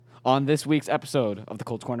On this week's episode of the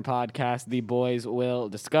Colts Corner Podcast, the boys will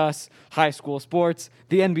discuss high school sports,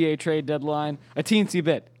 the NBA trade deadline, a teensy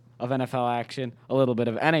bit of NFL action, a little bit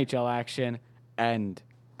of NHL action, and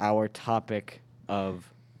our topic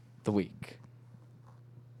of the week.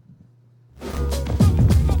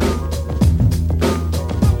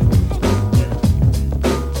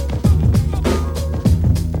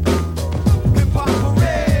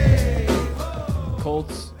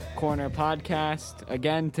 Colts Corner Podcast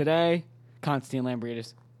again today. Constantine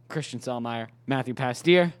Lambridis, Christian Selmeyer, Matthew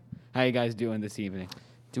Pastier. How you guys doing this evening?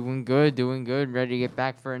 Doing good. Ready to get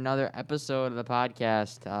back for another episode of the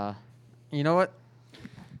podcast. You know what?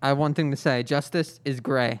 I have one thing to say. Justice is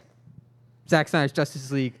gray. Zack Snyder's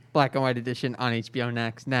Justice League Black and White Edition on HBO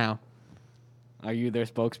next now. Are you their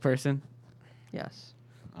spokesperson? Yes.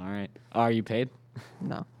 All right. Are you paid?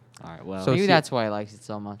 No. All right. Well, So Maybe see- that's why he likes it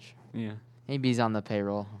so much. yeah. Maybe he's on the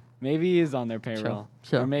payroll. Maybe he is on their payroll.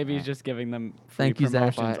 Sure. Or maybe he's just giving them free Thank you,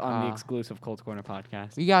 Zach. promotions But, on the exclusive Colts Corner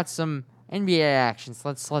Podcast. We got some NBA actions.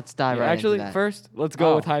 Let's dive Yeah, right actually, into that. first, let's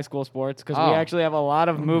go Oh. with high school sports because Oh. we actually have a lot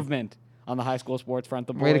of movement on the high school sports front.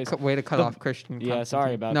 The boys. Way to cut the- off Christian. Yeah,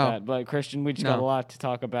 sorry about no. that. But Christian, we just got a No. lot to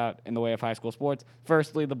talk about in the way of high school sports.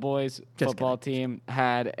 Firstly, the boys Just football team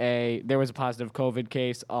there was a positive COVID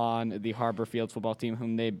case on the Harbor Fields football team,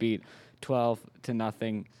 whom they beat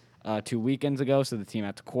 12-0 2 weekends ago. So the team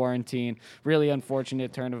had to quarantine. Really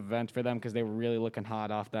unfortunate turn of events for them because they were really looking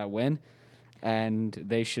hot off that win, and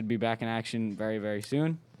they should be back in action very, very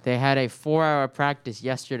soon. They had a 4-hour practice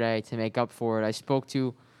yesterday to make up for it. I spoke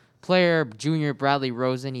to player junior Bradley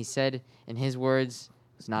Rosen. He said, in his words,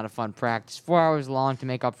 it's not a fun practice. 4 hours long to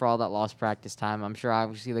make up for all that lost practice time. I'm sure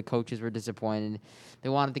obviously the coaches were disappointed. They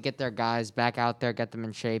wanted to get their guys back out there, get them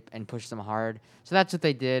in shape, and push them hard. So that's what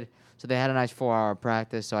they did. So they had a nice 4-hour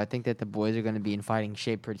practice. So I think that the boys are going to be in fighting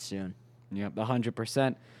shape pretty soon. Yep,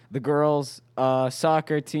 100%. The girls'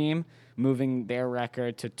 soccer team moving their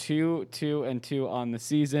record to 2-2 on the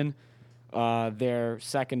season. Their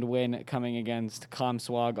second win coming against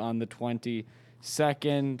Comswag on the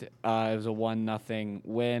 22nd. It was a 1-0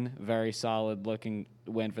 win. Very solid looking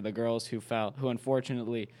win for the girls who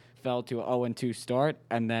unfortunately fell to a 0-2 start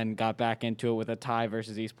and then got back into it with a tie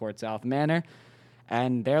versus Eastport South Manor.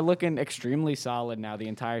 And they're looking extremely solid now. The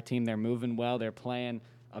entire team, they're moving well. They're playing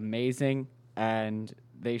amazing, and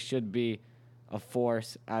they should be a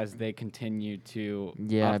force as they continue to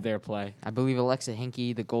up their play. I believe Alexa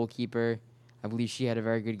Hinkie, the goalkeeper, I believe she had a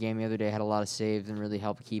very good game the other day, had a lot of saves and really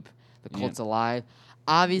helped keep the Colts alive.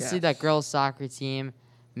 Obviously, that girls' soccer team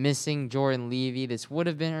missing Jordan Levy. This would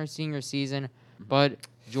have been her senior season, but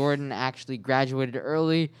Jordan actually graduated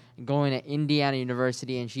early, going to Indiana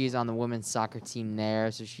University, and she's on the women's soccer team there.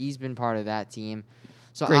 So she's been part of that team.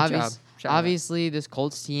 So Great job. Shout out. obviously, this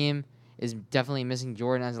Colts team is definitely missing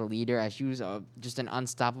Jordan as a leader, as she was just an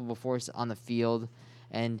unstoppable force on the field,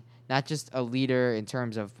 and not just a leader in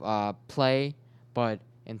terms of play, but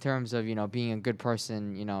in terms of being a good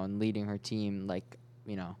person, and leading her team,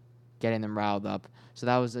 getting them riled up. So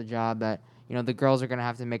that was a job that the girls are going to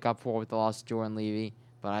have to make up for with the loss of Jordan Levy,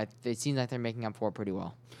 but it seems like they're making up for it pretty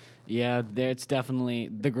well. Yeah,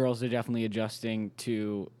 the girls are definitely adjusting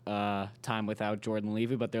to time without Jordan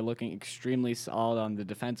Levy, but they're looking extremely solid on the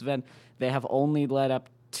defensive end. They have only let up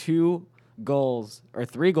 3 goals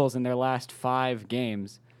in their last 5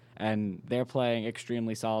 games, and they're playing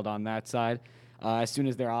extremely solid on that side. As soon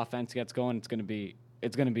as their offense gets going, it's going to be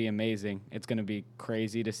amazing. It's going to be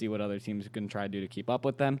crazy to see what other teams are going to try to do to keep up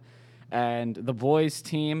with them. And the boys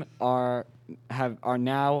team are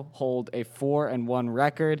now hold a 4-1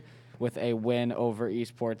 record with a win over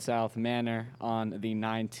Eastport South Manor on the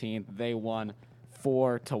 19th. They won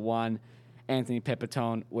 4-1. Anthony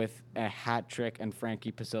Pipitone with a hat trick and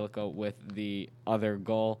Frankie Pasilico with the other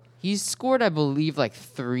goal. He's scored, I believe,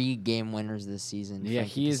 3 game winners this season. Yeah,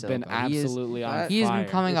 Frankie he has been Pasilico. absolutely on fire. He has been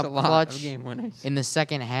coming There's up a lot clutch of game winners. in the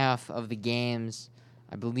second half of the games.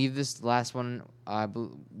 I believe this last one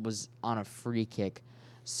was on a free kick.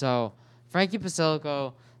 So Frankie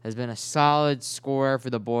Pasilico has been a solid scorer for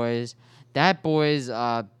the boys. That boys'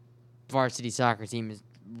 varsity soccer team is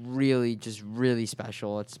really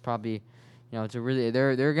special. It's probably,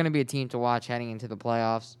 they're going to be a team to watch heading into the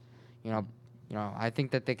playoffs. I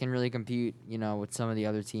think that they can really compete, with some of the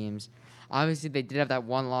other teams. Obviously, they did have that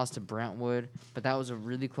one loss to Brentwood, but that was a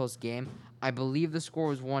really close game. I believe the score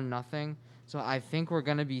was 1-0. So I think we're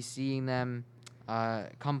going to be seeing them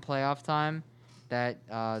come playoff time, that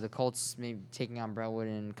the Colts may be taking on Brentwood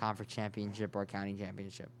in conference championship or county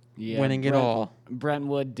championship. Yeah, winning it all.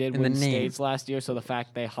 Brentwood did In the win name. states last year, so the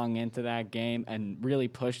fact they hung into that game and really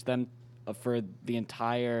pushed them for the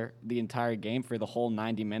entire game, for the whole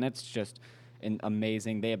 90 minutes. Just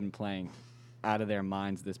amazing. They have been playing out of their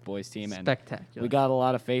minds, this boys team, and Spectacular. we got a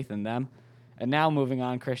lot of faith in them. And now moving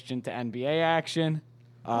on, Christian, to NBA action.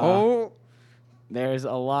 There's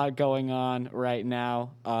a lot going on right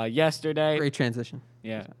now. Yesterday, Great transition.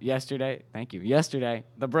 Thank you. Yesterday,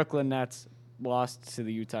 the Brooklyn Nets lost to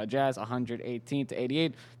the Utah Jazz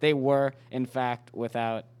 118-88. They were, in fact,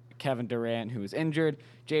 without Kevin Durant, who was injured,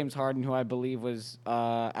 James Harden, who I believe was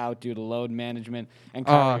out due to load management, and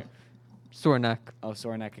Kyrie. Sore neck.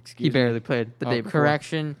 Sore neck, excuse He me. barely played the day before.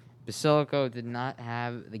 Correction. Basilico did not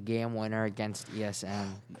have the game winner against ESM.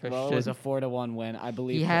 Well, it was a 4-1 win, I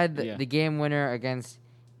believe. He had the game winner against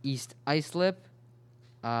East Islip.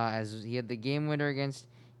 As he had the game winner against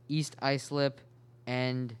East Islip,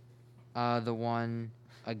 and the one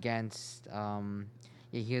against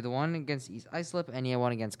he had the one against East Islip, and he had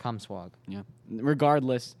one against Comswag. Yeah.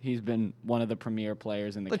 Regardless, he's been one of the premier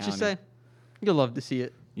players in the Let's county. just say, you'll love to see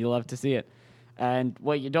it. You love to see it. And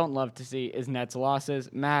what you don't love to see is Nets losses.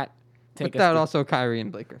 Matt, take Without us also Kyrie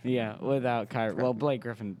and Blake Griffin. Yeah, without Kyrie. Well, Blake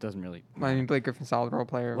Griffin doesn't really. I mean, Blake Griffin's a solid role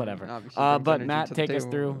player. Whatever. Obviously brings But energy Matt, to the take us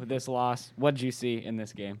table. through this loss. What did you see in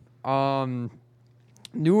this game?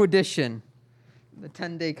 New addition, the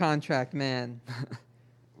 10-day contract man,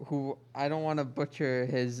 who I don't want to butcher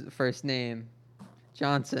his first name,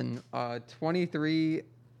 Johnson. 23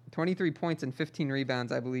 points and 15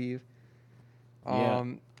 rebounds, I believe.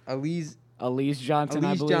 Elise Johnson, I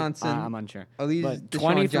Elise believe. Johnson. I'm unsure. Elise But Deshaun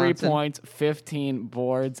 23 Johnson. points, 15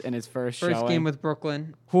 boards in his first First showing. game with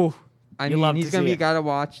Brooklyn. Whew. I You mean, love he's to going to see be a it. guy to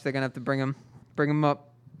watch. They're going to have to bring him up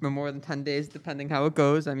for more than 10 days, depending how it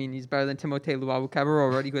goes. I mean, he's better than Timothé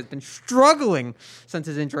Luwawu-Cabarrot already, who has been struggling since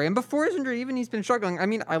his injury. And before his injury, even he's been struggling. I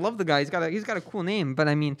mean, I love the guy. He's got a cool name, but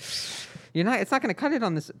I mean, it's not going to cut it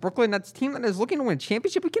on this Brooklyn Nets team that is looking to win a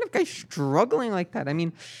championship. We can't have guys struggling like that. I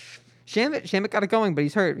mean, Shamit got it going, but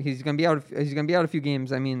he's hurt. He's going to be out. He's going to be out a few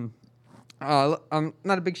games. I mean, I'm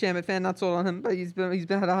not a big Shamit fan, not sold on him, but he's been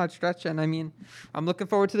had a hot stretch, and I mean, I'm looking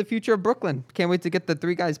forward to the future of Brooklyn. Can't wait to get the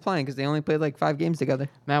three guys playing because they only played like 5 games together.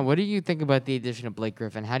 Matt, what do you think about the addition of Blake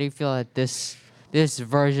Griffin? How do you feel that this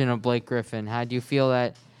version of Blake Griffin? How do you feel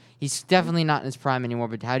that he's definitely not in his prime anymore?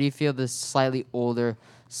 But how do you feel this slightly older,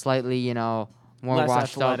 slightly more Less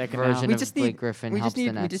washed up athletic now. version of Blake Griffin helps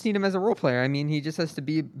the Nets? We just need him as a role player. I mean, he just has to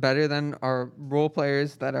be better than our role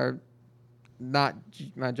players that are not.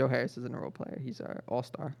 Joe Harris isn't a role player. He's our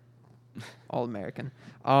all-star, all-American.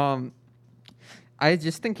 I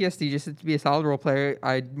just think he has to be a solid role player.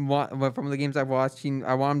 From the games I've watched,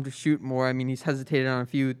 I want him to shoot more. I mean, he's hesitated on a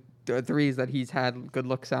few threes that he's had good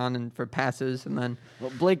looks on and for passes, and then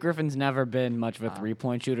Well, Blake Griffin's never been much of a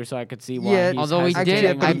three-point shooter, so I could see why. Yeah, he's Although he Actually,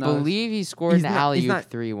 did, but I he- believe he scored he's an not- he's alley-oop not-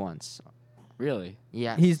 3 once. Really.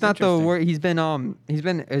 Yeah. he's not the interesting. worst. He's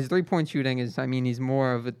been his 3-point shooting is. I mean, he's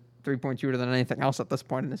more of a 3-point shooter than anything else at this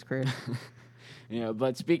point in his career.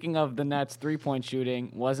 But speaking of the Nets, three-point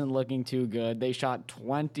shooting wasn't looking too good. They shot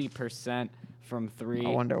 20% from 3 I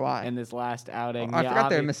wonder why. in this last outing. I forgot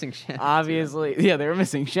they were missing Shem. Obviously, yeah, they were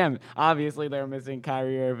missing Shem. Obviously, they were missing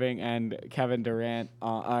Kyrie Irving and Kevin Durant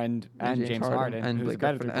and James Harden, and who's Blake a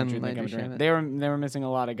better Griffin three-point and shooter than Landry Kevin Durant. Shamet. They were missing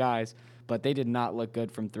a lot of guys, but they did not look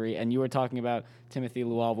good from 3. And you were talking about Timothy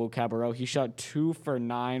Luwawu-Cabarrot. He shot 2 for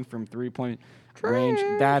 9 from 3-point range.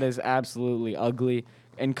 That is absolutely ugly.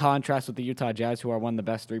 In contrast with the Utah Jazz, who are one of the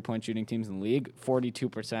best 3-point shooting teams in the league,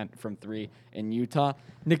 42% from 3 in Utah.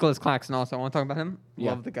 Nicholas Claxton also. I want to talk about him.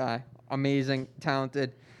 Yeah. Love the guy. Amazing,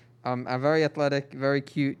 talented, very athletic, very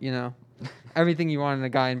cute. Everything you want in a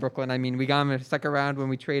guy in Brooklyn. I mean, we got him in the second round when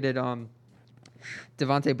we traded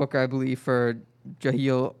Devontae Booker, I believe, for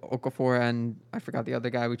Jahlil Okafor, and I forgot the other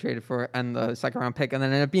guy we traded for, and the second round pick, and then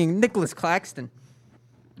ended up being Nicholas Claxton.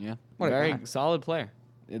 Yeah, What a very guy. solid player.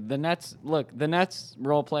 The Nets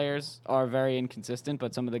role players are very inconsistent,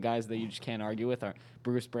 but some of the guys that you just can't argue with are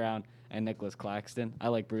Bruce Brown and Nicholas Claxton. I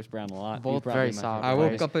like Bruce Brown a lot. He's Both probably very my solid favorite I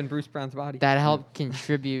player. woke up in Bruce Brown's body. That helped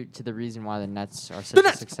contribute to the reason why the Nets are such the a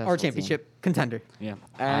Nets successful are team. championship contender. Yeah,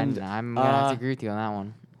 And and I'm going to have to agree with you on that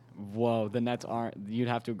one. whoa, the Nets aren't. You'd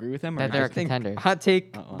have to agree with him. Or That they're I a think, contender. hot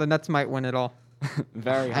take, Uh-oh. the Nets might win it all.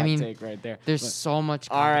 very I hot mean, take right there. There's But- so much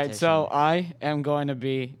all right, so competition. I am going to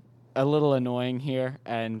be a little annoying here,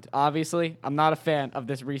 and obviously, I'm not a fan of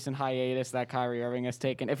this recent hiatus that Kyrie Irving has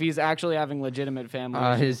taken. If he's actually having legitimate family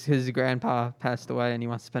issues, His grandpa passed away, and he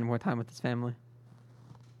wants to spend more time with his family.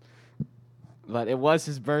 but it was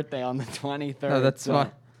his birthday on the 23rd. No, that's so-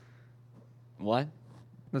 why. What?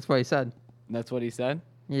 That's what he said. That's what he said?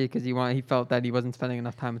 Yeah, because he felt that he wasn't spending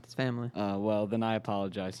enough time with his family. Well, then I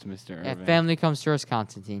apologize to Mr. Yeah, Irving. family comes first,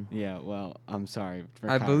 Constantine. Yeah, well, I'm sorry.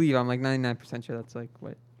 I believe I'm like 99% sure that's like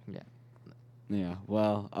what. Yeah,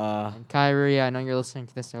 well, And Kyrie, I know you're listening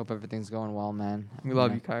to this. I hope everything's going well, man. We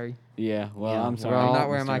love you, Kyrie. yeah, well, Yeah, I'm we're sorry. all- I'm not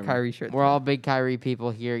wearing Mr. my Irving. Kyrie shirt. We're all big Kyrie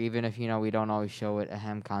people here, even if we don't always show it.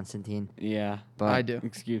 Ahem, Constantine. Yeah, But I do.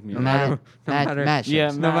 excuse me. No Matt, matter- no matter- Matt Yeah,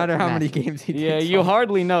 shows. No matter how Matt many shows. games he Yeah, takes you off.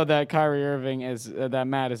 hardly know that Kyrie Irving is that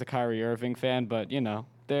Matt is a Kyrie Irving fan, but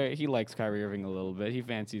he likes Kyrie Irving a little bit. He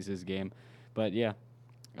fancies his game, but yeah,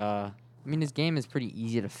 I mean, his game is pretty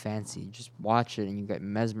easy to fancy. Just watch it and you get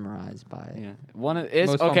mesmerized by it. yeah. One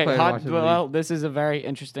is Most fun okay. player to watch in the Well, this is a very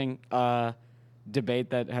interesting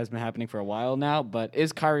debate that has been happening for a while now. But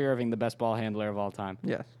is Kyrie Irving the best ball handler of all time?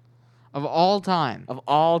 Yes. Of all time. Of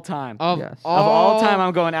all time. Yes. Of all time,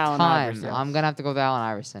 I'm going Allen time. Iverson. I'm going to have to go with Allen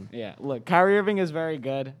Iverson. Yeah, look, Kyrie Irving is very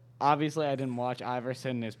good. Obviously, I didn't watch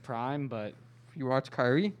Iverson in his prime, but You watch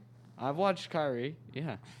Kyrie? I've watched Kyrie.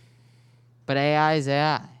 Yeah, But AI is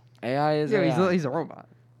AI. AI is Yeah, AI. he's a robot.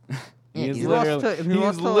 Yeah, He is he's literally, he he's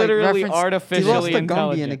lost to, like, literally reference- He artificially lost to Gumby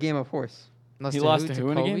intelligent. in a game of horse. Lost He to lost who? to who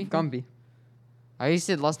in a Kobe? game? Gumby. I used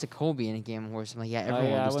to lost to Kobe in a game of horse. I'm like, yeah, everyone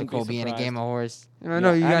yeah, I lost to wouldn't be Kobe in a game surprised. of horse. I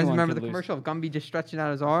know you guys everyone remember could the lose. commercial of Gumby just stretching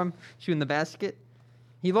out his arm, shooting the basket.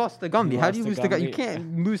 He lost to Gumby. He How lost do you to lose to Gumby? You Gumby.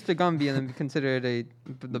 can't lose to Gumby and then be considered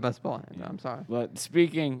the best ball handler. I'm sorry. But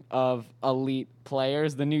speaking of elite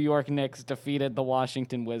players, the New York Knicks defeated the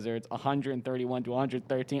Washington Wizards 131 to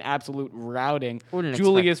 113, absolute routing. Wouldn't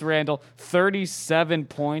Julius Randle, 37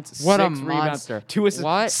 points, What a 6 rebounds, monster. 2 assists,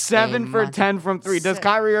 What 7 a for monster. 10 from 3. Does Se-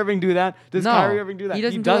 Kyrie Irving do that? Does No, Kyrie Irving do that? he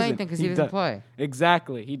doesn't do anything because he doesn't play.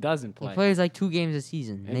 Exactly, he doesn't play. He plays like 2 games a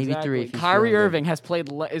season, maybe 3 if he's Kyrie feeling good. Irving has played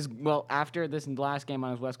after this last game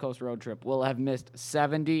on his West Coast road trip. Will have missed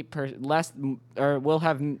will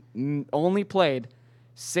have only played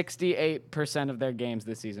 68% of their games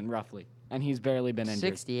this season, roughly, and he's barely been injured.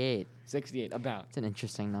 68. 68, about. It's an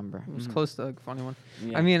interesting number. It was close to a funny one.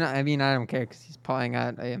 Yeah. I mean, I don't care because he's playing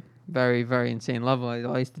at a very, very insane level.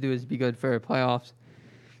 All he has to do is be good for playoffs.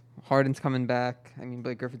 Harden's coming back. I mean,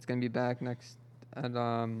 Blake Griffin's gonna be back next. And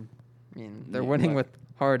they're Yeah, winning but- with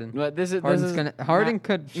Harden. But this is Harden Matt,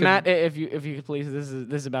 could should- Matt, if you could please, this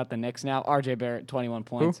is about the Knicks now. RJ Barrett, 21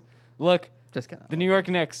 points. Look, just kidding. the New York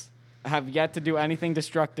Knicks have yet to do anything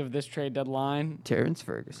destructive this trade deadline. Terrence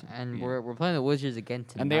Ferguson. And Yeah. we're playing the Wizards again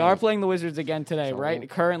tonight. And they are playing the Wizards again today, So- right?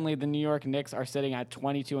 Currently, the New York Knicks are sitting at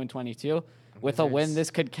 22 and 22. With a win, Wizards.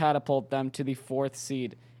 this could catapult them to the 4th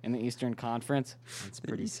seed in the Eastern Conference. It's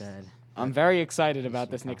pretty sad. I'm very excited about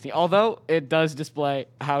this Knicks team, although it does display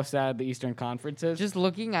how sad the Eastern Conference is. Just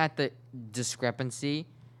looking at the discrepancy,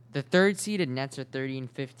 the 3rd seeded Nets are 30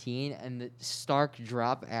 and 15, and the stark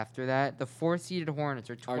drop after that, the 4th seeded Hornets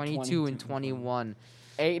are 22 and 21.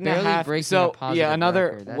 8.5. barely breaking a So positive yeah,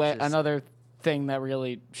 record. That's just- another thing that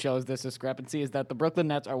really shows this discrepancy is that the Brooklyn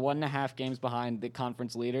Nets are 1.5 games behind the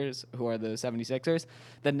conference leaders, who are the 76ers.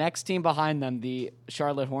 The next team behind them, the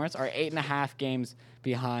Charlotte Hornets, are 8.5 games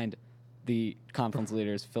behind the conference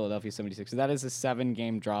leaders, Philadelphia 76ers. That is a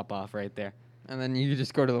 7-game drop off right there. And then you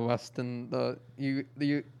just go to the West and the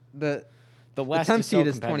The West 10th is so seed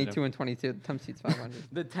is competitive. 22 and 22. The 10th seed's 500.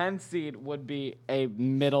 The 10th seed would be a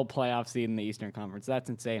middle playoff seed in the Eastern Conference. That's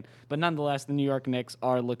insane. But nonetheless, the New York Knicks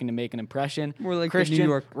are looking to make an impression. More like the Christian, New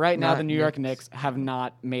York, right now, not the New York Knicks. Knicks have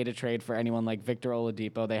not made a trade for anyone like Victor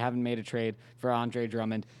Oladipo. They haven't made a trade for Andre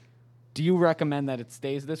Drummond. Do you recommend that it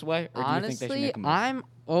stays this way, or do you think they should Honestly, make a move? I'm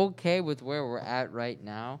okay with where we're at right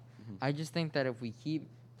now. Mm-hmm. I just think that if we keep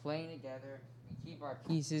playing together, we keep our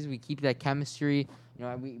pieces, we keep that chemistry,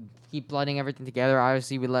 we keep blending everything together.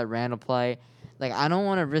 Obviously, we let Randall play. Like, I don't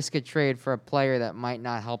want to risk a trade for a player that might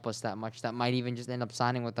not help us that much, that might even just end up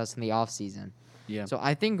signing with us in the offseason. Yeah. So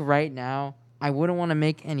I think right now, I wouldn't want to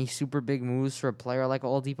make any super big moves for a player like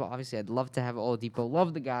Oladipo. Obviously, I'd love to have Oladipo.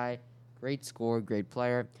 Love the guy. Great scorer, great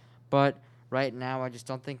player. But right now, I just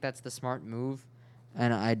don't think that's the smart move.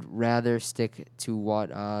 And I'd rather stick to what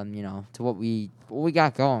we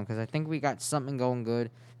got going, because I think we got something going good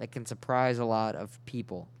that can surprise a lot of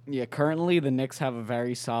people. Yeah, currently the Knicks have a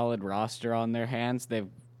very solid roster on their hands.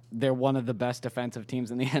 They're one of the best defensive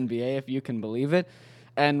teams in the NBA, if you can believe it.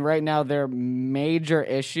 And right now their major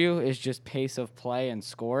issue is just pace of play and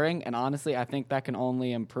scoring. And honestly, I think that can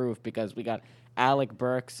only improve because we got Alec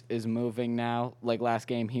Burks is moving now. Like last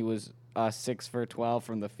game, he was 6 for 12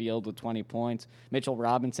 from the field with 20 points. Mitchell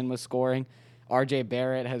Robinson was scoring. RJ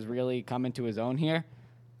Barrett has really come into his own here.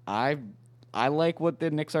 I like what the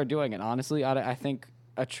Knicks are doing, and honestly, I think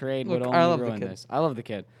a trade would Look, I only love the ruin kid. this. I love the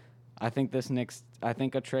kid. I think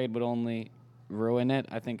a trade would only ruin it.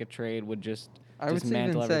 I think a trade would just I would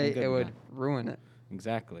dismantle even say everything good it we've would done. ruin it.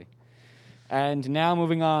 Exactly. And now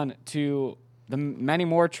moving on to the many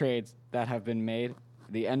more trades that have been made.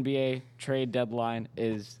 The NBA trade deadline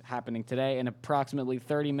is happening today in approximately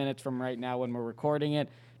 30 minutes from right now when we're recording it.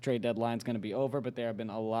 Trade deadline's going to be over, but there have been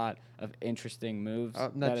a lot of interesting moves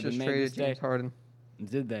that Nets have been just made traded this day. James Harden.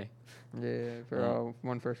 Did they? Yeah, for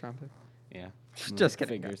one first round pick. Yeah. Just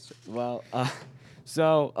kidding. Figures. Well,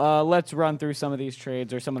 so let's run through some of these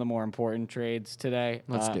trades or some of the more important trades today.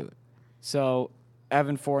 Let's do it. So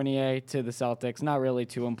Evan Fournier to the Celtics, not really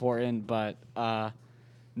too important, but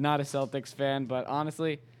not a Celtics fan. But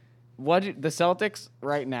honestly, the Celtics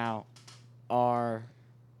right now are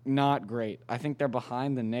not great. I think they're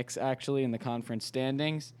behind the Knicks actually in the conference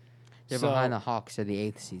standings. They're behind the Hawks at the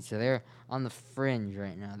 8th seed, so they're on the fringe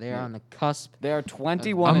right now. They are on the cusp. They are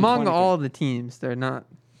 21 Among and 23. all the teams, they're not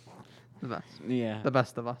the best. Yeah. The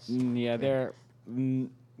best of us. Yeah, they are.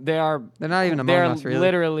 They're not even among They're us, really.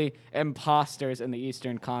 literally imposters in the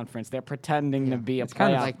Eastern Conference. They're pretending to be a It's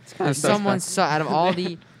kind playoff. of Like It's kinda someone suspect. out of all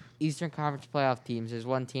the Eastern Conference playoff teams, there's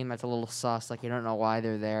one team that's a little sus. Like you don't know why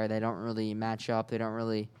they're there. They don't really match up. They don't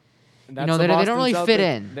really. That's know, the they don't Boston really fit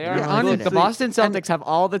Celtics. in. They They are don't really fit the in. Boston And- Celtics have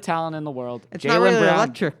all the talent in the world. It's not Jaylen really Brown,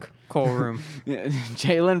 electric, Cole Room.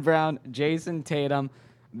 Jaylen Brown, Jason Tatum.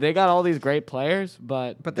 They got all these great players,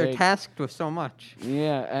 but But they're they, tasked with so much.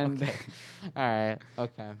 yeah, and All right.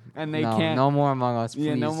 Okay. and they no, can't. No more Among Us, please.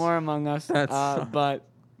 Yeah, no more Among Us. That's- But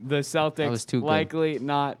the was Celtics too good. likely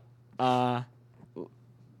not are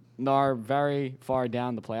very far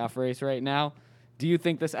down the playoff race right now. Do you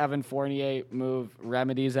think this Evan Fournier move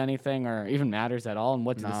remedies anything or even matters at all? And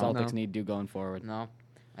what do the No. Celtics No. need to do going forward? No,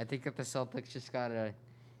 I think that the Celtics just gotta.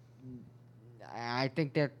 I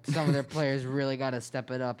think that some of their players really gotta step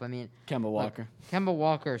it up. I mean, Kemba Walker. Kemba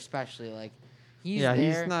Walker especially, like he's Yeah,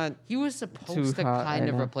 he's there. not He was too supposed to hot kind right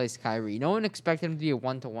of now. replace Kyrie. No one expected him to be a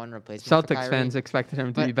 1-to-1 replacement. for Celtics Kyrie, fans expected him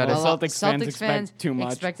to but be better. The a lot- Celtics fans expect too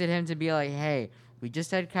much. Expected him to be like, "Hey, we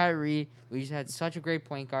just had Kyrie. We just had such a great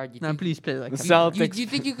point guard. You Now, think please play like The him. Celtics- you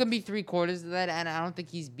think you can be 3/4 of that?" And I don't think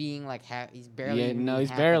he's being like he's barely. Yeah, even no, being he's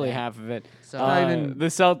half barely of that. half of it. So Not even- The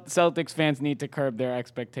Celtics fans need to curb their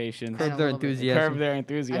expectations. Curb a their little bit. enthusiasm. Curb their I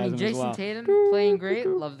enthusiasm mean, as Jason well. Tatum playing great.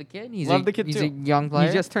 Love the kid. He's Love a, the kid he's too. a young player.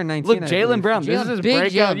 He just turned 19. Look, I Jalen believe. Brown. This is his big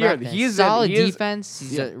breakout Jalen year. Brown. He's solid he is- defense.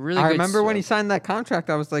 He's yeah. a really I good remember when he scorer. signed that contract,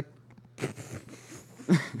 I was like,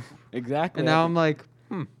 Exactly. and now I'm like,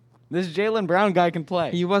 This Jalen Brown guy can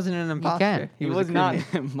play. he wasn't an imposter. can. He a was not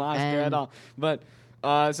crewmate. a monster at And- all. But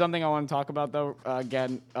something I want to talk about, though,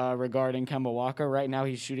 again, regarding Kemba Walker. Right now,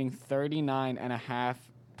 he's shooting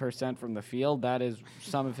 39.5% from the field. That is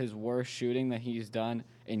some of his worst shooting that he's done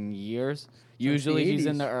in years. Usually, he's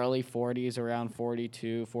in the 80s. early 40s, around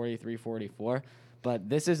 42, 43, 44. But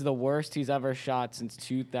this is the worst he's ever shot since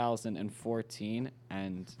 2014,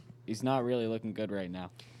 and he's not really looking good right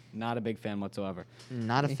now. Not a big fan whatsoever.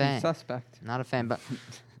 Not a He's fan. suspect. Not a fan, but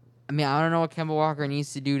I mean, I don't know what Kemba Walker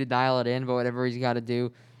needs to do to dial it in, but whatever he's got to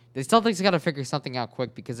do, the Celtics got to figure something out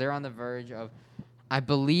quick because they're on the verge of. I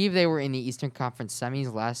believe they were in the Eastern Conference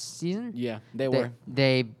semis last season. Yeah, they were.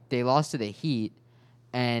 They lost to the Heat,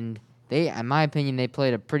 and they, in my opinion, they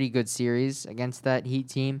played a pretty good series against that Heat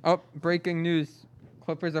team. Oh, breaking news.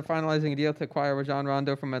 Clippers are finalizing a deal to acquire Rajon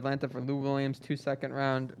Rondo from Atlanta for Lou Williams, 2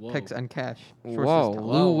 second-round Whoa. picks and cash. Whoa. Sources tell-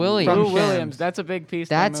 Lou Williams. Lou From Williams. Shams. That's a big piece.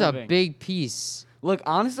 they're That's a moving. big piece. Look,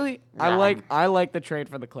 honestly, I like the trade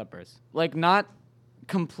for the Clippers. Like, not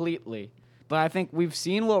completely, but I think we've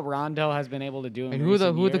seen what Rondo has been able to do in And who are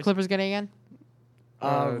the recent Clippers getting again?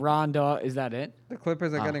 Rondo, is that it? The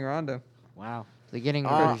Clippers are Ah. getting Rondo. Wow. They're getting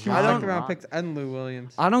I For 2 don't- second-round picks and Lou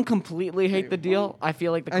Williams. I don't completely hate the deal. I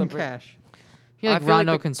feel like the And Clippers. cash. I feel like I feel like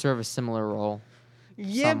Rondo the- can serve a similar role.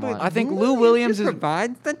 Yeah, Somewhat. but I think Lou Williams just is-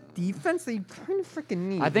 provides that defense that you kind of freaking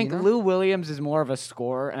need. I think you know? Lou Williams is more of a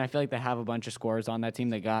scorer, and I feel like they have a bunch of scorers on that team.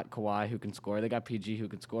 They got Kawhi who can score. They got PG who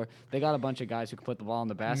can score. They got a bunch of guys who can put the ball in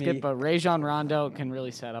the basket. Me. But Rajon Rondo can really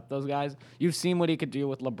set up those guys. You've seen what he could do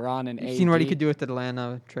with LeBron and AD. You've seen what he could do with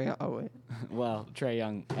Atlanta. Trey. Oh wait. Well, Trae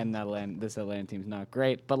Young and this Atlanta team's not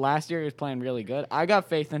great. But last year he was playing really good. I got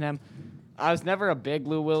faith in him. I was never a big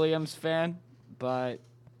Lou Williams fan, but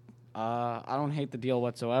I don't hate the deal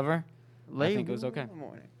whatsoever. I think it was okay.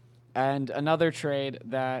 And another trade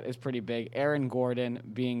that is pretty big, Aaron Gordon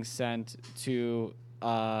being sent to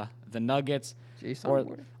the Nuggets. Jason Or,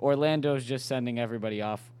 Gordon. Orlando's just sending everybody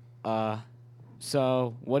off.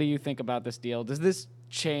 So what do you think about this deal? Does this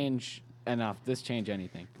change enough? Does this change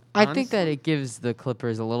anything? I think that Honestly- it gives the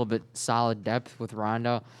Clippers a little bit solid depth with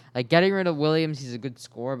Rondo. Like getting rid of Williams, he's a good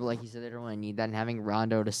scorer, but like you said, they don't really need that. And having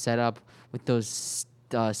Rondo to set up with those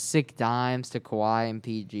sick dimes to Kawhi and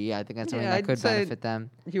PG. I think that's something Yeah, that I'd could say- benefit them.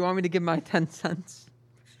 If you want me to give my 10 cents,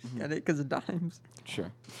 get it because of dimes.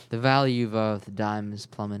 Sure. The value of the dime has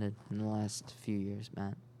plummeted in the last few years,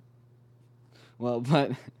 Matt. Well,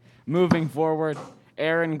 but moving forward,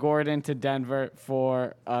 Aaron Gordon to Denver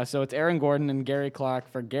for so it's Aaron Gordon and Gary Clark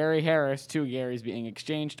for Gary Harris, 2 Garys being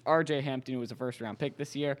exchanged. RJ Hampton, who was a first-round pick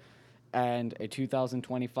this year, and a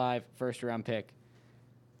 2025 first-round pick.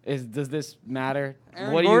 Does this matter?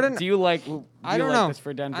 Aaron What Gordon, do you like? I don't know. This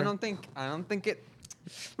for Denver? I don't think it.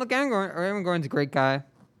 Look, Aaron Gordon's a great guy.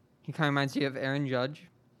 He kind of reminds you of Aaron Judge.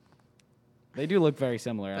 They do look very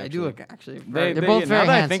similar. They Actually. do look actually. They- They're both now very that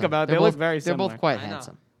I handsome. think about it, They're they look both- very They're both similar. quite I know.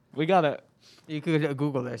 handsome. We gotta. You could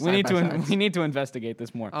Google this. We need to investigate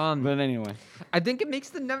this more. But anyway, I think it makes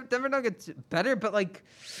the Denver Nuggets better, but like,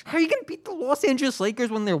 how are you gonna beat the Los Angeles Lakers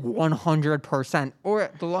when they're 100%, or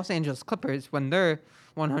the Los Angeles Clippers when they're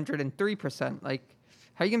 103%? Like,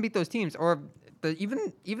 how are you gonna beat those teams? Or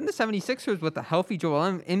even the 76ers with a healthy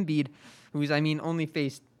Joel Embiid, who's only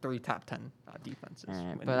faced 3 top 10 defenses. All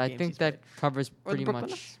right, in but the I games think he's that played. covers Or the pretty Brooklyn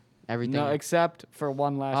much Nets. everything. no, except for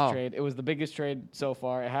one last Oh. trade. It was the biggest trade so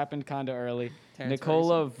far. It happened kind of early. Terrence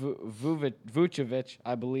Nikola Vucevic,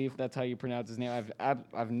 I believe that's how you pronounce his name.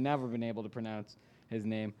 I've never been able to pronounce his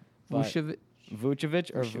name. but- Vucevic.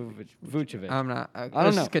 Vucevic or Vucevic. Vucevic? I'm not. I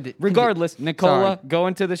don't know. Regardless, Regardless, Nikola Sorry.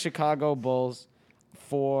 going to the Chicago Bulls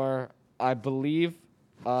for, I believe,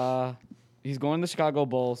 he's going to the Chicago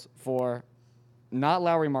Bulls for not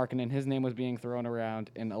Lowry Markkinen. His name was being thrown around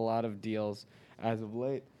in a lot of deals as of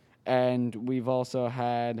late. And we've also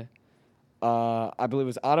had, I believe it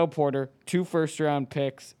was Otto Porter, 2 first-round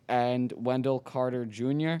picks, and Wendell Carter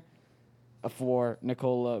Jr. For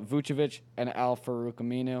Nikola Vucevic and Al Farouk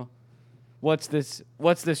Aminu. What's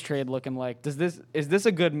this trade looking like? Is this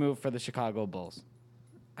a good move for the Chicago Bulls?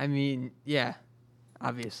 Yeah,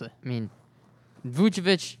 obviously. I mean,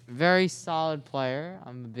 Vucevic, very solid player.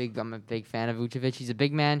 I'm a big fan of Vucevic. He's a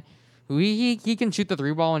big man who he can shoot the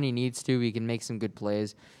 3-ball when he needs to. He can make some good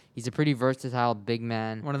plays. He's a pretty versatile big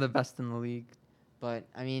man. One of the best in the league. But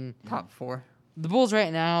I mean, Top 4. the Bulls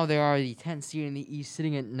right now, they are the 10th seed in the East,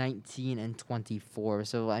 sitting at 19-24.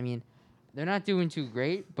 So I mean, they're not doing too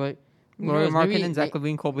great, but who Lauri knows? Maybe Markkinen, Zach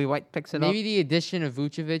LaVine, Colby White picks it up. Maybe the addition of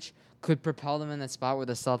Vucevic could propel them in that spot where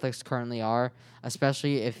the Celtics currently are,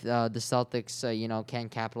 especially if the Celtics, can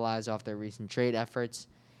capitalize off their recent trade efforts.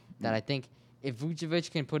 That I think if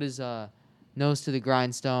Vucevic can put his nose to the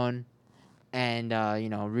grindstone and,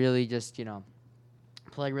 really just,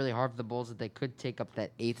 play really hard for the Bulls, that they could take up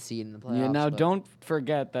that 8th seed in the playoffs. Yeah. Now, but- don't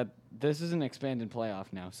forget that this is an expanded playoff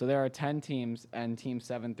now. So there are 10 teams, and teams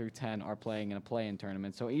 7 through 10 are playing in a play-in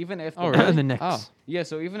tournament. So even if Oh, the really? The Knicks. Oh. Yeah,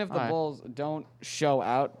 so even if the Alright. Bulls don't show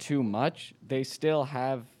out too much, they still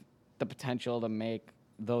have the potential to make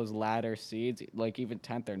those latter seeds, like even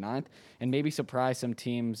 10th or 9th, and maybe surprise some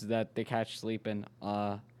teams that they catch sleeping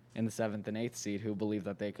in the 7th and 8th seed who believe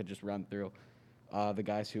that they could just run through the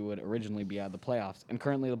guys who would originally be out of the playoffs. And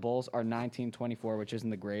currently the Bulls are 19-24, which isn't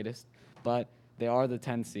the greatest, but they are the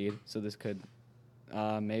 10th seed, so this could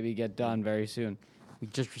maybe get done very soon. We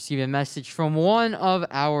just received a message from one of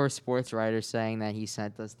our sports writers saying that he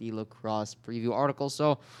sent us the lacrosse preview article,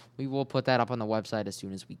 so we will put that up on the website as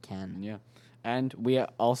soon as we can. Yeah. And we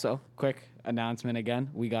also, quick announcement again,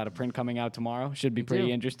 we got a print coming out tomorrow. Should be We pretty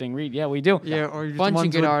do. interesting read. Yeah, we do. Yeah, or just Bunch of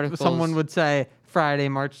ones good would- articles. Someone would say Friday,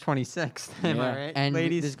 March 26th. Am Yeah. I right, And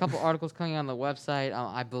ladies? there's a couple articles coming on the website.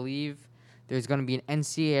 I believe there's going to be an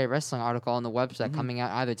NCAA wrestling article on the website coming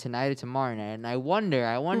out either tonight or tomorrow night. And I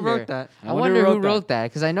wonder. Who wrote that? I wonder who wrote that,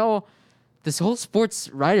 because I know this whole sports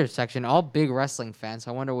writer section, all big wrestling fans.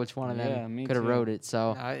 So I wonder which one of Yeah, them me could have too. wrote it.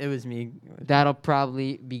 So It was me. that'll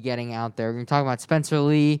probably be getting out there. We're going to talk about Spencer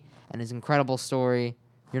Lee and his incredible story.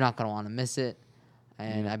 You're not going to want to miss it.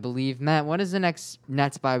 And I believe, Matt, when is the next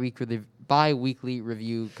Nets bi-weekly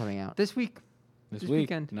review coming out? This week. This This week.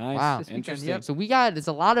 weekend. Nice. Wow. This weekend, Interesting. yep. So there's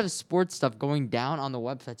a lot of sports stuff going down on the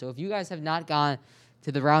website. So if you guys have not gone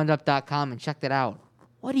to theroundup.com and checked it out,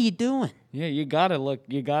 what are you doing? Yeah, you gotta look.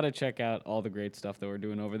 You gotta check out all the great stuff that we're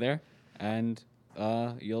doing over there, and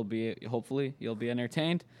hopefully you'll be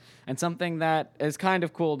entertained. And something that is kind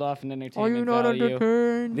of cooled off in entertainment value,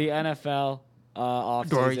 entertained? the NFL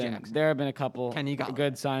Dory offseason. Jackson. There have been a couple Kenny Galladay.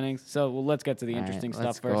 good signings. So let's get to the All right, interesting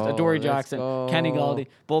let's stuff first. go, Adoree let's Jackson, go. Kenny Galladay,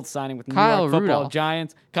 both signing with New Kyle York Football Rudolph.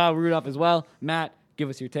 Giants. Kyle Rudolph as well. Matt, give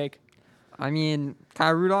us your take.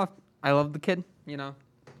 Kyle Rudolph, I love the kid, No,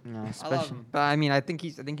 I love especially. him. But I think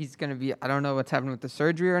he's gonna be. I don't know what's happening with the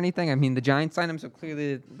surgery or anything. The Giants signed him, so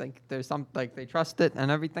clearly there's some they trust it and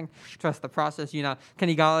everything. Trust the process.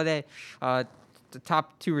 Kenny Galladay, the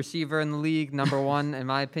top 2 receiver in the league, number 1 in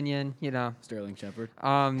my opinion. You know, Sterling Shepard.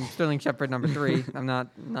 Sterling Shepard, number 3. I'm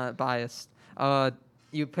not biased.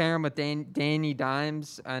 You pair him with Danny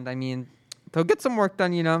Dimes, and I mean, he'll get some work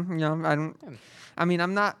done. You know,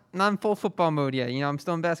 I'm not in full football mode yet. You know, I'm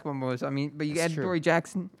still in basketball mode. So, I mean, but you That's add true. Dory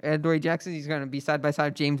Jackson. He's going to be side by side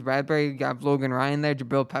with James Bradbury. You got Logan Ryan there,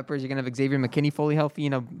 Jabril Peppers. You're going to have Xavier McKinney fully healthy. You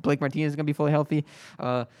know, Blake Martinez is going to be fully healthy.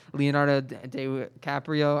 Leonardo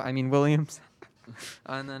DiCaprio. I mean Williams,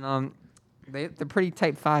 and then they're pretty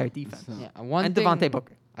tight 5 defense. Yeah, one And thing Devontae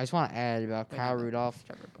Booker. I just want to add about Kyle Rudolph.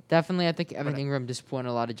 Trevor Booker. Definitely, I think Evan Whatever. Ingram disappointed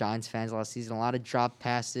a lot of Giants fans last season. A lot of dropped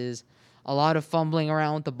passes, a lot of fumbling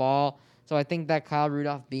around with the ball. So I think that Kyle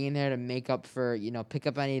Rudolph being there to make up for, pick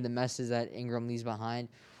up any of the messes that Ingram leaves behind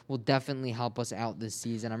will definitely help us out this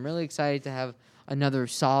season. I'm really excited to have another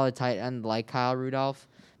solid tight end like Kyle Rudolph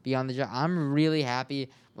be on the Giants. I'm really happy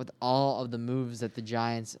with all of the moves that the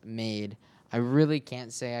Giants made. I really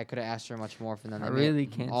can't say I could have asked for much more from them. I They made really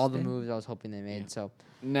can't all the say. moves I was hoping they made. So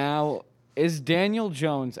Now, is Daniel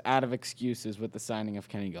Jones out of excuses with the signing of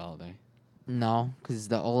Kenny Galladay? no, because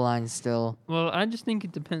the O line still. Well, I just think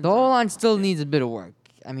it depends. The O line still needs a bit of work.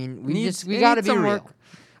 I mean, we It got to needs be some real. work.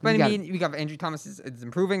 But We I gotta- mean, we got Andrew Thomas is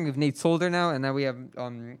improving. We have Nate Solder now, and then we have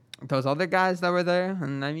those other guys that were there.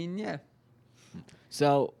 And I mean, yeah,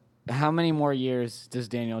 So, how many more years does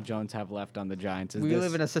Daniel Jones have left on the Giants? we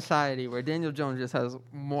live in a society where Daniel Jones just has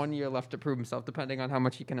 1 year left to prove himself, depending on how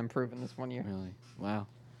much he can improve in this 1 year. Really? Wow.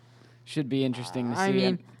 Should be interesting to see. I mean,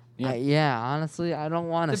 And- yeah. yeah, honestly, I don't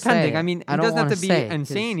want to say. Depending. it. I mean, I he don't doesn't have wanna to be say it 'cause-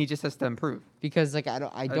 insane. He just has to improve. because I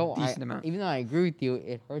decent amount. even though I agree with you,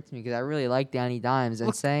 it hurts me because I really like Danny Dimes and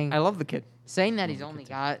Look, saying I love the kid. that he's only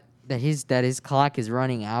got that his clock is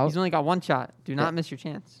running out. He's only got 1 shot. Do not That- miss your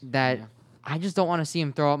chance. That Yeah. I just don't want to see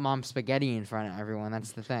him throw up mom spaghetti in front of everyone.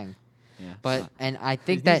 That's the thing. Yeah. But and I His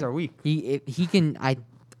think knees that are weak. if he can.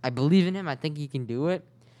 I believe in him. I think he can do it.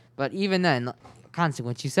 But even then,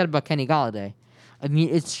 consequence you said about Kenny Galladay. I mean,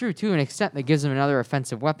 it's true to an extent that gives him another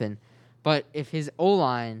offensive weapon. But if his O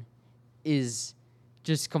line is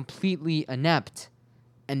just completely inept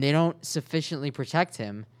and they don't sufficiently protect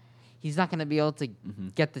him, he's not going to be able to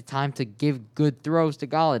get the time to give good throws to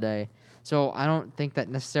Galladay. So I don't think that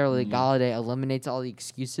necessarily Galladay eliminates all the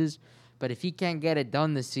excuses. But if he can't get it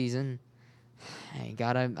done this season, I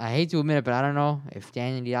hate to admit it, but I don't know if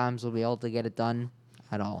Danny Dimes will be able to get it done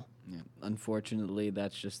at all. Yeah. Unfortunately,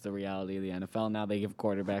 that's just the reality of the NFL. Now they give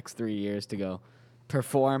quarterbacks 3 years to go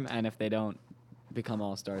perform, and if they don't become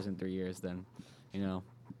all-stars in 3 years, then,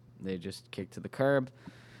 they just kick to the curb.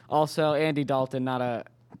 Also, Andy Dalton, not a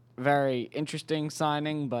very interesting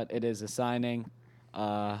signing, but it is a signing.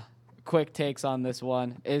 Quick takes on this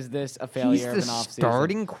one. Is this a failure He's of the an offseason?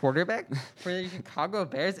 starting quarterback for the Chicago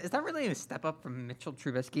Bears. Is that really a step up from Mitchell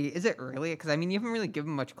Trubisky? Is it really? Because, I mean, you haven't really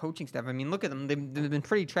given much coaching staff. I mean, look at them. They've been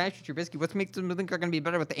pretty trash with Trubisky. What makes them think they're going to be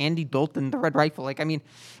better with Andy Dalton, the Red Rifle? Like, I mean,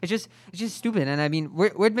 it's just stupid. And, I mean,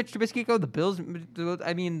 where'd Mitch Trubisky go? The Bills?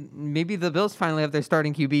 I mean, maybe the Bills finally have their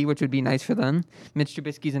starting QB, which would be nice for them. Mitch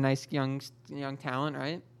Trubisky's a nice young talent,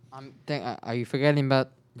 right? Are you forgetting about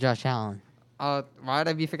Josh Allen? Why'd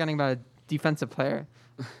I be forgetting about a defensive player?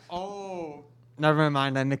 Oh, never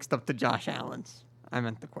mind. I mixed up the Josh Allens. I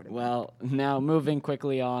meant the quarterback. Well, now moving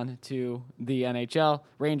quickly on to the NHL.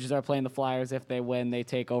 Rangers are playing the Flyers. If they win, they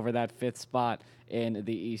take over that 5th spot in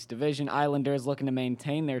the East Division. Islanders looking to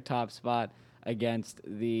maintain their top spot against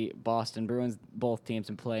the Boston Bruins. Both teams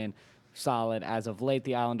have been playing solid as of late.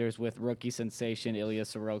 The Islanders with rookie sensation Ilya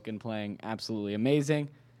Sorokin playing absolutely amazing.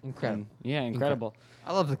 Incredible. Yeah, incredible.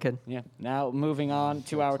 I love the kid. Yeah. Now moving on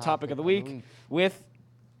to our topic of the week with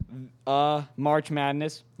March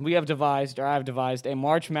Madness. I've devised a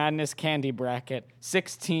March Madness candy bracket.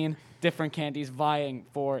 16 different candies vying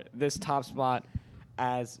for this top spot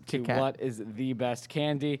as to Kit Kat. what is the best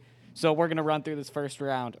candy. So we're going to run through this first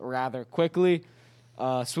round rather quickly.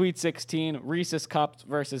 Sweet 16, Reese's Cups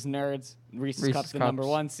versus Nerds. Reese's Reese's Cups, the Cups. number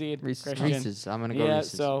 1 seed. Reese's Christian. Reese's. I'm gonna go Yeah,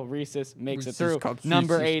 Reese's. so Reese's makes Reese's it through. Cups,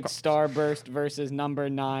 Number Reese's 8, Cups. Starburst versus number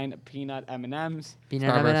 9, Peanut M&Ms. Peanut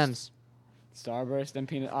Starburst. M&Ms. Starburst and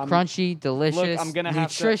peanut. Crunchy, delicious, I'm gonna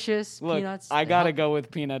have to- nutritious Look, peanuts. I They gotta help. go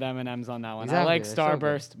with peanut M&Ms on that one. I Exactly, like they're so good.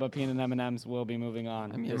 Starburst, but peanut M&Ms will be moving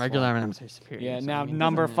on. I mean, this regular one. M&Ms are superior. Yeah. so, Now I mean,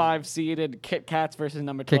 number doesn't- 5 seeded Kit Kats versus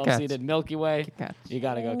number Kit 12 Kats. seeded Milky Way. Kit Kats. You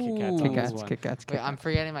gotta go Kit Kats. Kit on Kats. this one. Kit Kats. Wait, Kit I'm Kats.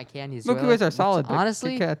 forgetting my candies. Milky Wait, Ways are let's- solid, but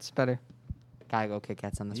honestly, Kit Kats better. gotta go Kit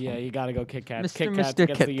Kats on this Yeah, one. you gotta go Kit Kats. Mr. Kit Kats Mr.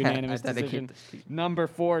 gets Kit the Kat. unanimous I dedicate decision. this to you. Number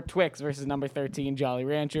 4 Twix versus number 13 Jolly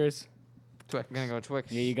Ranchers. Twix. I'm gonna go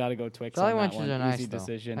Twix. Yeah, you gotta go Twix Jolly on that Ranchers one. are nice Easy though.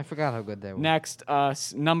 decision. I forgot how good they were. Next,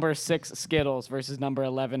 number 6 Skittles versus number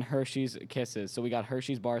 11 Hershey's Kisses. So we got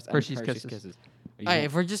Hershey's bars and Hershey's Hershey's Kisses. Kisses. you All right, gonna-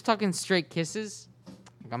 if we're just talking straight kisses,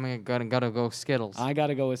 I'm gotta go Skittles. I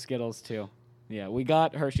gotta go with Skittles too. Yeah, we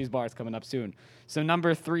got Hershey's bars coming up soon. So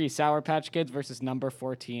number 3, Sour Patch Kids versus number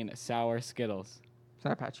 14, Sour Skittles.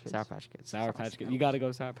 Sour Patch Kids. Sour Patch Kids. Sour Patch Kids. You gotta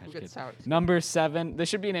go Sour Patch We'll get Kids. Sour. Number 7. This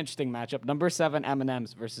should be an interesting matchup. Number 7,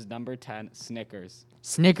 M&M's versus number 10, Snickers.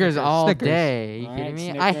 Snickers all Snickers. day. Are you All kidding right,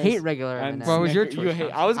 me? I Snickers hate regular and M&Ms. What was your Snicker- you choice, hate-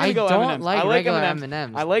 Tom? I was gonna I go don't M&M's. like I like regular M&Ms.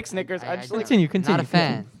 M&Ms. I like Snickers. I just like. Continue. Not a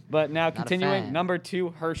fan. But now a continuing, fan. number 2,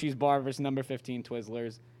 Hershey's bar versus number 15,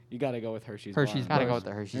 Twizzlers. You gotta go with Hershey's. Hershey's bar. Gotta go bars.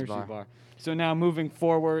 with the Hershey's bar. So now moving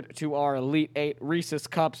forward to our Elite 8, Reese's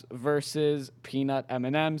Cups versus Peanut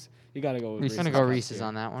M&M's. You gotta go with Reese's Reese's. I'm gonna go Cups Reese's here.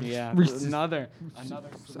 on that one. Yeah, Reese's. another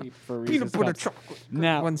sweep for Reese's Peanut butter Cups. chocolate.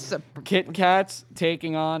 Now, One separate. Kit Kats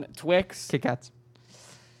taking on Twix. Kit Kats.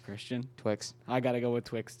 Christian, Twix. I gotta go with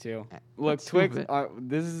Twix too. Uh, Look, that's Twix. stupid.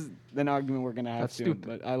 This is an argument we're gonna have That's soon,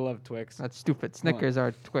 stupid. but I love Twix. That's stupid. Snickers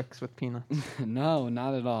are Twix with peanuts. No,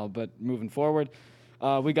 not at all. But moving forward,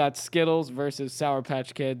 we got Skittles versus Sour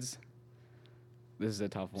Patch Kids. This is a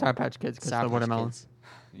tough one. Sour Patch Kids because Sour the Patch watermelons. Kids.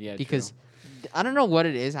 Yeah, Because I don't know what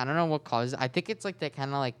it is. I don't know what causes it. I think it's like that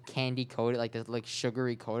kind of like candy coated, like the like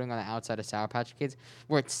sugary coating on the outside of Sour Patch Kids,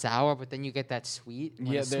 where it's sour, but then you get that sweet.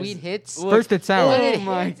 When Yeah, the sweet hits. Look, First it's sour. When it Oh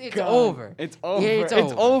my hits, it's God. over. It's over. Yeah, it's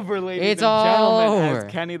it's over, over. ladies It's and all gentlemen, over.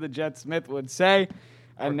 as Kenny the Jet Smith would say.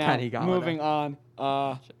 And Or now Kenny Galladay. moving on,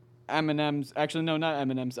 M&M's. Actually, no, not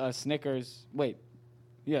M&M's. Snickers. Wait,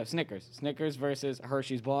 yeah, Snickers. Snickers versus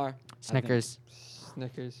Hershey's bar. I think- Snickers.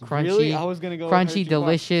 Snickers. Crunchy. Really? I was gonna go with crunchy, Hershey's bar.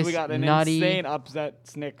 delicious, So we got an nutty. insane upset.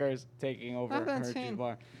 Snickers taking over Not that Hershey's insane.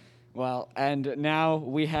 bar. Well, and now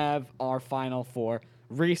we have our final 4: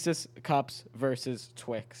 Reese's Cups versus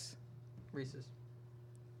Twix. Reese's.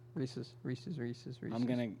 Reese's. Reese's. Reese's. Reese's. I'm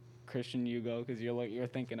gonna Christian, you go because you're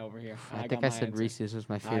thinking over here. I got think my I said answer. Reese's was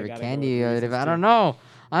my gotta favorite go with candy. Reese's, I too. don't know.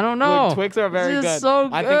 I don't know. Look, Twix are very This good. is so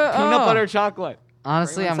I think good. peanut Oh. butter chocolate.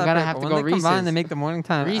 Honestly, I'm Everyone's gonna separate, have but to when go they Reese's. combine, they make the morning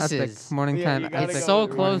time Reese's. epic. Morning Yeah, time you gotta epic. It's go so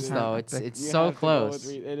with close Reese's. though. Epic. It's You so have to go with close.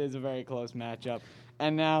 It is a very close matchup.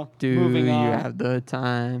 And now Do moving you on, have the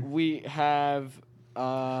time? we have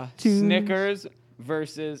To- Snickers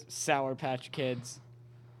versus Sour Patch Kids.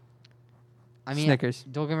 I mean, Snickers.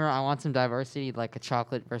 don't get me wrong. I want some diversity, like a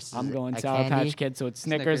chocolate versus I'm going a Sour candy. Patch Kids, so it's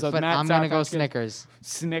Snickers. Snickers. Of But Matt, I'm Sour gonna go Patch Kids. Snickers.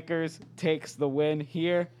 Snickers takes the win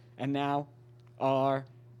here, and now our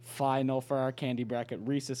final for our candy bracket: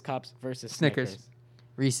 Reese's Cups versus Snickers. Snickers.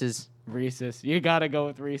 Reese's. Reese's. You gotta go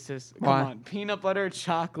with Reese's. Come Why? on, peanut butter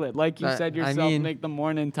chocolate, like you That- said I yourself, mean- make the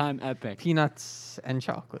morning time epic. Peanuts and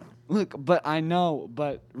chocolate. Look, but I know,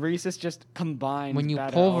 but Reese's just combines. When you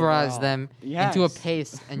better pulverize overall. them Yes. into a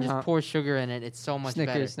paste and just No. pour sugar in it, it's so much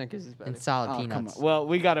better. Snickers is better. And solid Oh, come peanuts. on. Well,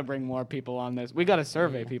 we gotta bring more people on this. We gotta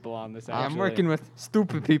survey people on this. Actually. I'm working with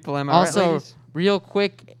stupid people. Am I right, Also, ladies? real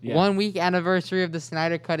quick, Yeah. 1 week anniversary of the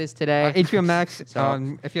Snyder Cut is today. HBO Max.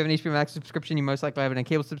 So- If you have an HBO Max subscription, you most likely have a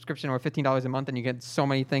cable subscription or $15 a month, and you get so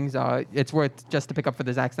many things. It's worth just to pick up for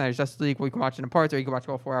the Zack Snyder Justice League. We can watch it in parts, or you can watch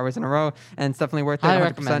all 4 hours in a row, and it's definitely worth it. Highly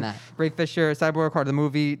 100%. recommend that. Ray Fisher, Cyborg, Heart of the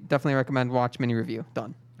Movie. Definitely recommend. Watch, mini review.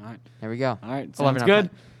 Done. All right. There we go. All right, 11 sounds out of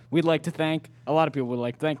good. 10. We'd like to thank, a lot of people would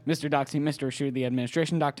like to thank Mr. Doxy, Mr. Ashu, the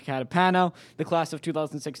administration, Dr. Catapano, the class of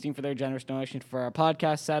 2016 for their generous donation for our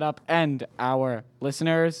podcast setup, and our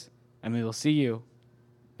listeners. And we will see you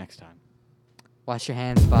next time. Wash your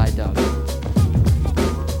hands. Bye, Doug.